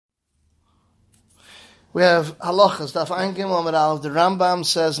We have halachas. Daf Ein Gimel Amud Aleph. The Rambam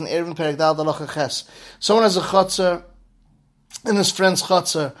says in Irvin Perek Dal Halacha Ches. Someone has a chutzner in his friend's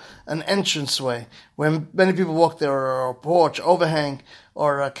chutzner, an entranceway where many people walk there, or a porch, overhang,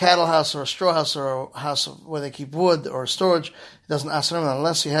 or a cattle house, or a straw house, or a house where they keep wood, or storage. He doesn't ask him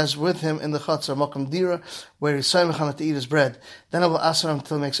unless he has with him in the chutzner makam dira, where he's saimach to eat his bread. Then I will ask him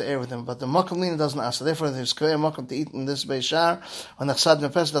until he makes an air with him. But the makam lina doesn't ask. So therefore, if there's koyah makam to eat in this Beis Shar, or Nachsad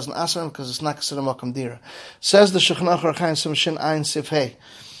Nefes doesn't ask him because it's not considered makam dira. Says the Shulchan Aruch Chaim Sim Shin Ayin Sif Hey.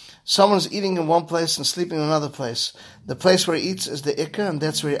 Someone's eating in one place and sleeping in another place. The place where he eats is the ikka, and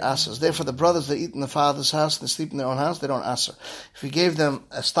that's where he asks. Therefore, the brothers that eat in the father's house and they sleep in their own house, they don't ask. If he gave them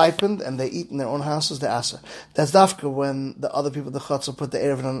a stipend and they eat in their own houses, they ask. That's dafka when the other people, the chutzah, put the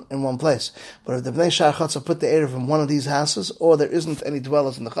erev in one place. But if the bnei shar chutzah put the erev in one of these houses, or there isn't any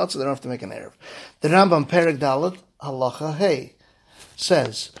dwellers in the chutzah, they don't have to make an erev. The Rambam Perek Dalet Halacha Hey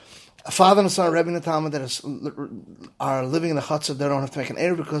says, a father and a son, a Rebbe and a Talmud that are living in a chutzah, they don't have to make an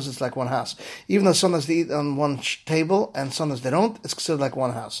erev because it's like one house. Even though some they eat on one table and some they don't, it's considered like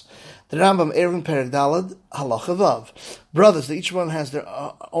one house. The Rambam Erev Perek Daled Halacha Vav. Brothers, that each one has their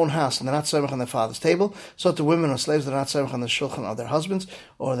own house and they're not samech on their father's table. So to women or slaves, they're not samech on the shulchan of their husbands,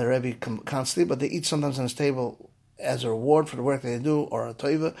 or their Rebbe can't sleep, but they eat sometimes on his table as a reward for the work they do, or a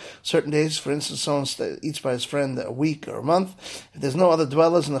toiva. Certain days, for instance, someone eats by his friend a week or a month. If there's no other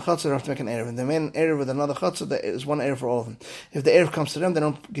dwellers in the chutzah, they don't have to make an erev. If they made an erev with another chutzah, there is one erev for all of them. If the erev comes to them, they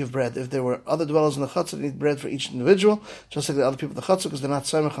don't give bread. If there were other dwellers in the chutzah, they need bread for each individual, just like the other people in the chutzah, because they're not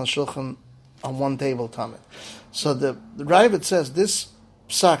samech on shulchan on one table tamid. So the Ravid says this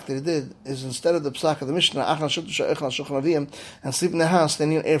psak that he did is, instead of the psak of the Mishnah, and sleep in the house, they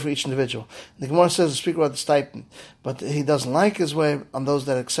need an air for each individual. The Gemara says to speak about the stipend, but he doesn't like his way on those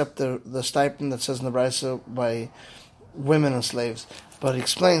that accept the stipend that says in the Brisa by women and slaves. But he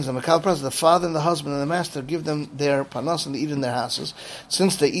explains the father and the husband and the master give them their panos and they eat in their houses.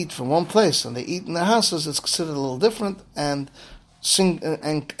 Since they eat from one place and they eat in their houses, it's considered a little different and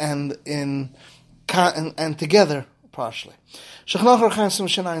together partially. Someone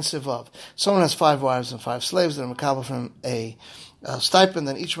has 5 wives and 5 slaves that are makabel from a stipend,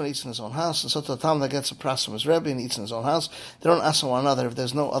 and each one eats in his own house. And so to the time that gets a pras from his rebbe and eats in his own house, they don't ask one another if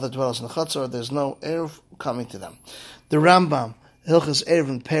there's no other dwellers in the chutzah or there's no erev coming to them. The Rambam Hilchas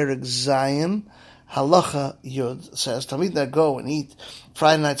Erevin Perek Zayin Halacha Yud says, Talmid that go and eat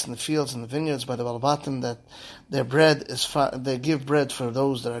Friday nights in the fields and the vineyards by the Balabatim, that their bread is they give bread for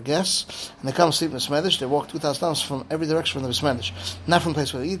those that are guests, and they come and sleep in the Smedish. They walk 2,000 miles from every direction from the Smedish, not from the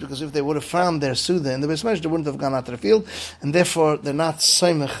place where they eat, because if they would have found their Suda in the Smedish, they wouldn't have gone out to the field, and therefore they're not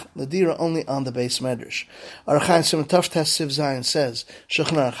Saimach, the Dira, only on the base Smedish. Archaim Simon Tuf Tes Siv Zayin says,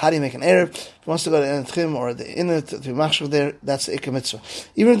 Shulchan Aruch, how do you make an Erev? If he wants to go to Enetchim or the Inner to be machshav there, that's the Ikka Mitzvah.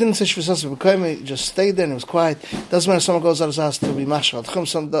 Even if it didn't say Shvasas B'Koyim, just stayed there and it was quiet. Doesn't matter if someone goes out of his house to be machshav.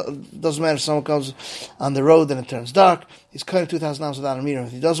 Doesn't matter if someone goes on the road and it turns dark. He's cutting 2,000 hours without a meter.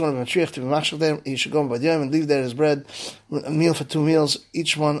 If he doesn't want to be matriach to be machshav there, he should go by the yom and leave there his bread, a meal for 2 meals,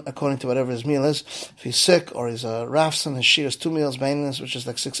 each one according to whatever his meal is. If he's sick or he's a rafson, his shear is 2 meals, maintenance, which is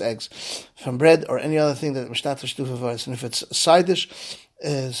like 6 eggs from bread or any other thing that mishtatash do for voice. And if it's a side dish,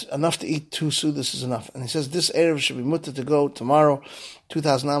 is enough to eat 2 sudas is enough. And he says this erev should be mutter to go tomorrow,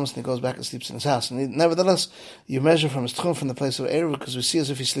 2,000 amos, and he goes back and sleeps in his house. And nevertheless, you measure from his tchum, from the place of erev, because we see as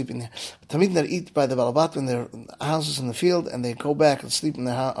if he's sleeping there. But tamid that eat by the balabat in their houses in the field, and they go back and sleep in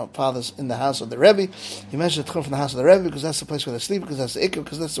their fathers in the house of the rebbe, you measure the tchum from the house of the rebbe, because that's the place where they sleep, because that's the ikka,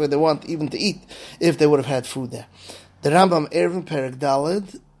 because that's the way they want even to eat, if they would have had food there. The Rambam Erevin Perek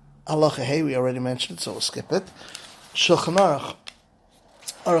Daled Halacha Hey, we already mentioned it, so we'll skip it. Shulchan Aruch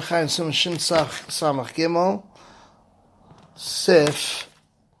Archaim Sim Shin Samach Gimel Sif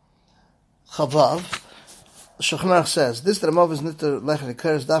Chavav. Shulchan Aruch says this: that a mov is nitter lechem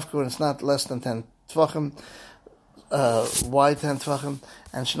occurs dafka when it's not less than 10 tvachim, wide 10 tvachim,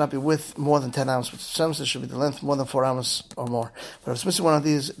 and should not be width more than 10 amos. But sometimes it should be the length more than 4 amos or more. But if it's missing one of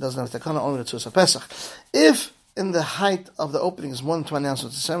these, it doesn't have takana, only the tzus Pesach. If in the height of the opening is more than 20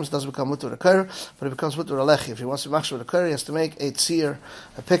 ounces, it doesn't become mutter a kar, but it becomes mutter a lechi. If he wants to be machshav with a kar, he has to make a tzir,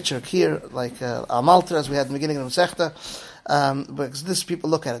 a picture here, like a malter, as we had in the beginning of the Masechta. Because this, people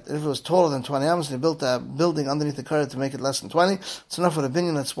look at it. If it was taller than 20 ounces, and he built a building underneath the kar to make it less than 20, it's enough for the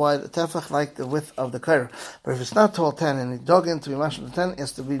binyan that's wide, a tefach, like the width of the kar. But if it's not tall 10, and he dug in to be machshav with 10, he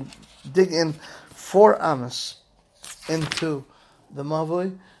has to dig in 4 amos into the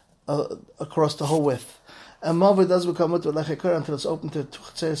mavoi across the whole width. And Mavoi does become mutter lechekar until it's open to 2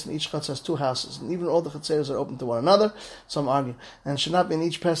 chatzeres, and each chatzer has 2 houses. And even all the chatzeres are open to one another, some argue. And it should not be in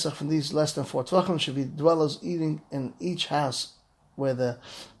each Pesach from these less than 4 tvachim. Should be dwellers eating in each house where the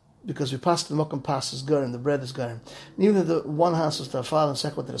because we pass the mokum passes garim, the bread is garim. And even if the one house is to the father and the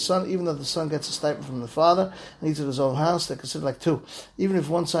second one to the son, even though the son gets a stipend from the father and eats at his own house, they consider like two. Even if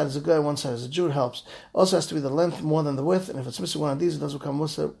one side is a guy, one side is a Jew, it helps. Also has to be the length more than the width, and if it's missing one of these, it doesn't become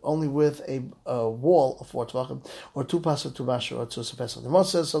mussar only with a wall of 4 tvachim, or 2 pasuk, 2 mashur, or 2 pesach. The Moshe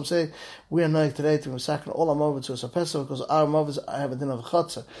says, some say, we are noig today to be all our moved to a pesach because our moved have a din of a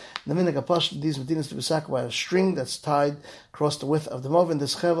chotzer. The minig apash, these medinas to be sacked by a string that's tied across the width of the moved.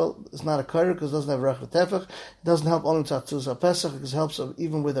 This chevel is not a kair because it doesn't have rech v'tefach. It doesn't help only to a pesach because it helps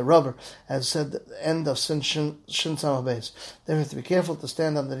even with a rubber, as said at the end of shin samach base. They have to be careful to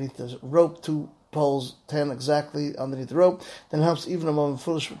stand underneath the rope, 2 poles, 10 exactly underneath the rope. Then it helps even a moment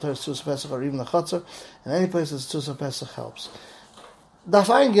foolish to a pesach or even the chotzer. And any place that's to a pesach helps. Daf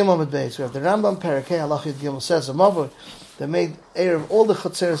Ayin Gimel with base. We have the Rambam Parakeh Halacha Gimel says a mavur they made erev all the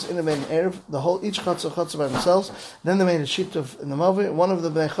chotzeres in the main erev, the whole each chotzer by themselves. Then they made a sheet of in the mavur. One of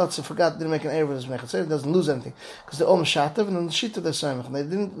the bnei chotzer forgot didn't make an erev with his bnei chotzer. It doesn't lose anything because they're all meshatev, and then the sheet of their samech. And they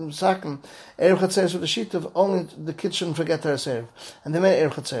didn't sacken erev chotzeres with the sheet of only the kids shouldn't forget their erev, and they made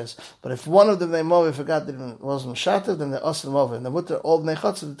erev chotzeres. But if one of the bnei mavur forgot that it wasn't meshatev, then they're us the mavur, and the mutter all bnei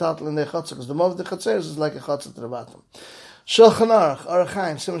chotzer the tatel in their chotzer because the mavur the chotzeres is like a chotzer to the bottom. Shulchan Aruch,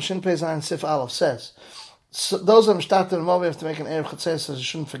 Aruchaim, Simon Shin Pei Zayin Sif Aleph says, so those of Mishtat and Movi have to make an Erev Chatzeh, so you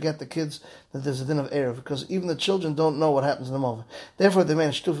shouldn't forget the kids that there's a din of Erev, because even the children don't know what happens in the Movi. Therefore, they made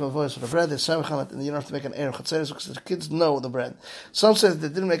a shtuf of voice for the bread, they samech on it, and you don't have to make an Erev Chatzeh, because the kids know the bread. Some say that they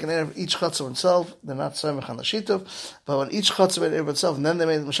didn't make an Erev each Chatzeh himself, they're not samech on the shituf, but when each Chatzeh made an Erev itself, and then they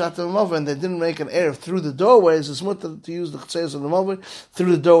made the Mishtat and Movi, and they didn't make an Erev through the doorways, it's mutter to use the Chatzeh of the Movi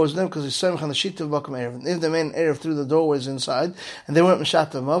through the doorways, then because he's samech on the shituf, Bakum Erev. And if they made an Erev through the doorways inside, and they weren't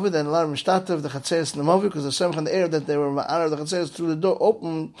Mishtat and Movi, then a lot of Mishtat of the Chatzeh in the Movi, because they're samech on the Erev that they were ma'anar the Chatzeh through the door,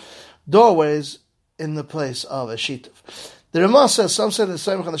 open doorways in the place of a shituf. The Ramah says, some say that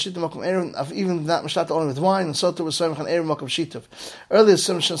Samech on the Shituf Makom Erev, even not Mashat only with wine, and so too with Samech on Erev Makom Shituf. Earlier,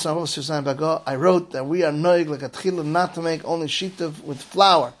 I wrote that we are noig like a tchila not to make only Shituf with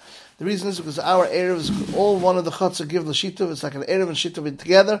flour. The reason is because our Erev is all one of the Chatzah give the Shituf, it's like an Erev and Shituf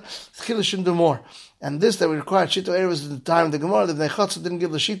together, tchila shouldn't do more. And this that we required Shituf Erev is at the time of the Gemara, the Bnei Chatzah didn't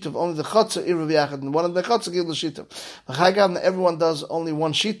give the Shituf, only the Chatzah Erev Yachad, and one of the Chatzah gave the Shituf. But everyone does only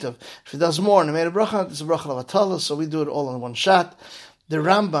one Shituf. If he does more and he made a bracha, it's a bracha of Atala, so we do it all in one shot. The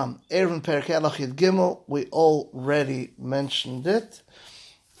Rambam, Erev Parakeh Halacha Gimel, we already mentioned it.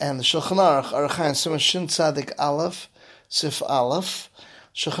 And the Shulchan Aruch, Aruchaim, Simon Shin Tzadik Aleph, Sif Aleph,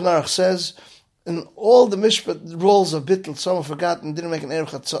 Shulchan Aruch says, in all the mishpat rules of bittul, someone forgot and didn't make an erev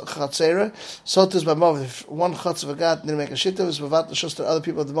chatzera. So it is by movi. If one chatzah forgot and didn't make a shitov, it's bavat l'shus to other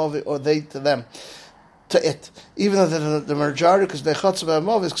people of the movi, or they to them, to it. Even though the majority, because the chatzah by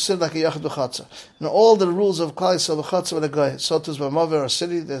movi is considered like a yachid chatzah. And all the rules of klal yisrael the chatzah with a guy. So it is by movi or a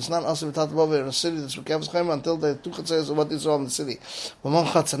city. There's not also without movi or a city that's mekavos chayim until the 2 chatzahs of what is in the city. But one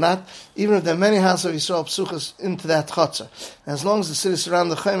chatzah not. Even if there are many houses of Yisrael psuchas into that chatzah. And as long as the city surround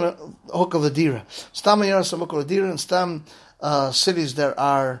the chayim, hook of the dira. Stam ayar samuk of the dira, and stam cities that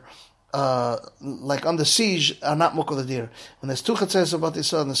are like under siege are not mukol the dir. When there's 2 chatzahs about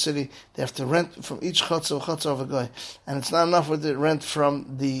Yisrael in the city, they have to rent from each chatzah of a guy, and it's not enough with the rent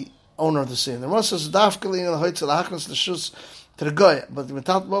from the owner of the city. The Moshe says dafkeli in the hoitzel hachnas the shus to the guy, but the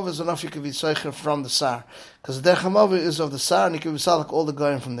metal mov is enough. You can be zeicher from the sar, because the derchamov is of the sar, and you can be salak all the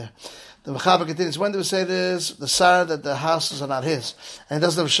guy from there. The Mechaber continues, when do we say this? The sar that the houses are not his. And it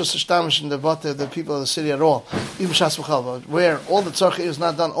doesn't have a shus shtamish in the bote, the people of the city at all. Even shas v'chalva, where all the tzorcha is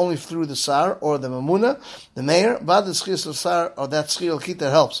not done only through the sar, or the mamuna, the mayor, but the schiyas of sar, or that schiyal kit that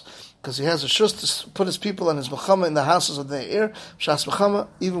helps. Because he has a shus to put his people and his mechama in the houses of the eir, shas v'chama,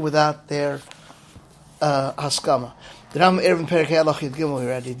 even without their haskama. The Ram Erev Parakeh Halacha Gimel we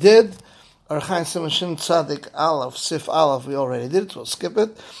already did. Aruchaim Simon Shin Tzadik Aleph, Sif Aleph we already did, so we'll skip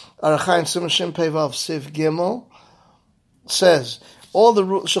it. Aruchaim Simon Shin Pei Vav Sif Gimel says, all the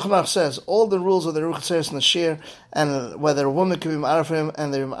rules, Shulchan Aruch says, all the rules of the Ruch Tzeres and the Shir, and whether a woman can be ma'arif for him,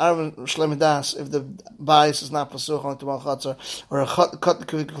 and they're ma'arif shlemidas, if the bias is not pasuch on to one chatzar, or a cut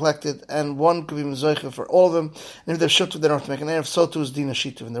can be collected, and one could be mezoicha for all of them, and if they're shuttu, they don't have to make an erev, so too is dina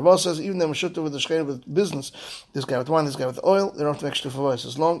shittu. And the Rambam says, even though we're shuttu with the shchein with business, this guy with wine, this guy with oil, they don't have to make shtu for voice,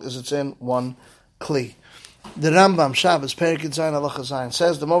 as long as it's in one kli. The Rambam Shabbos Perikid Zayin Halacha Zayin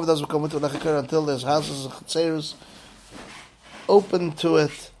says the mov doesn't come into lechaker until there's houses of chatzerus open to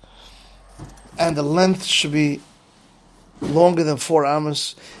it, and the length should be longer than 4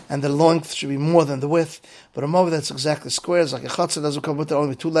 amos, and the length should be more than the width. But a mov that's exactly square is like a chatzah doesn't come with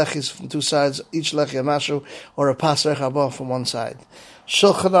only 2 lechis from 2 sides, each lechi a mashu, or a pasrech above from one side.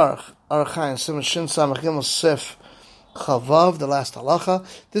 Shulchan Aruch Aruchaim Simon Shin Samach Gimel Sif Chavav, the last halacha.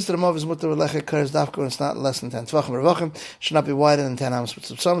 This the Ramav is mutter leche kurs dafka when it's not less than 10 tvachim revachim. Should not be wider than 10 amos. But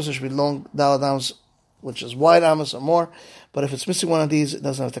sometimes it should be long dalad amos, which is wide amos or more. But if it's missing one of these, it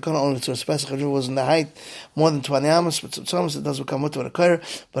doesn't have to come only to a specific. If it was in the height more than 20 amos, but sometimes it does become mutter with a kur.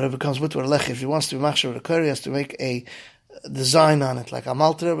 But if it becomes mutter with a leche, if he wants to be machshir with a kur, he has to make a design on it, like a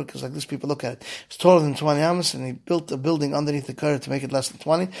malter, because like this people look at it. It's taller than 20 amos, and he built a building underneath the kur to make it less than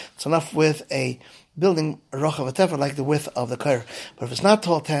 20. It's enough with a building Halacha Without Text, like the width of the Kair. But if it's not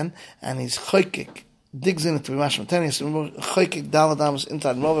tall 10, and he's choykik, digs in it to be mashma 10, he's choykik daladams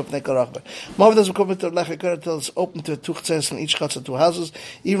inside Mov, Mov doesn't come into the Lecha Kair until it's open to two chtzes in each chutz 2 houses.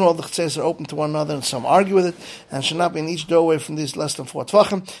 Even all the chtzes are open to one another, and some argue with it, and should not be in each doorway from these less than 4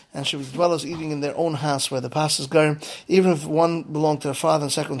 tvachim, and should be dwellers eating in their own house where the pastors go. Even if one belonged to the father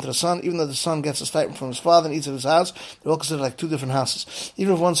and second to the son, even though the son gets a stipend from his father and eats at his house, they're all considered like 2 different houses.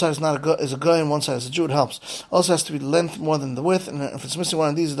 Even if one side is not a guy and one side is a Jew, it helps. Also has to be the length more than the width, and if it's missing one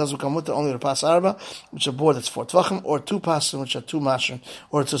of these, it doesn't become with only the pas arba, which are board that's 4 tvachim, or 2 pasim, which are 2 mashrin,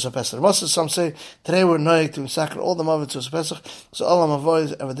 or 2 pesach. Some say today we're noyek to massacre all the mavit to pesach, so all the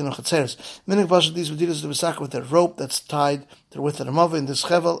mavoid evadinu chatzeres. Meaning pasha these v'didas to massacre with a rope that's tied to the width of the mavit. And this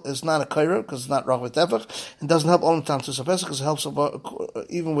chevel is not a kaira because it's not rach with tefach, and doesn't help all the time to pesach because it helps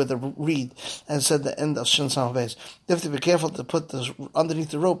even with a reed. And it said the end of shin sam base. You have to be careful to put this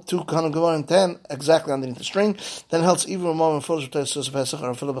underneath the rope 2 kana gemara and 10 exactly underneath the string. Then it helps even a moment full of pesach or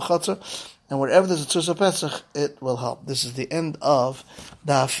a fill of b'chatzar. And wherever there's a tzusa pesach, it will help. This is the end of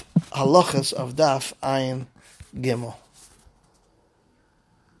daf halachas of daf ayin gimel.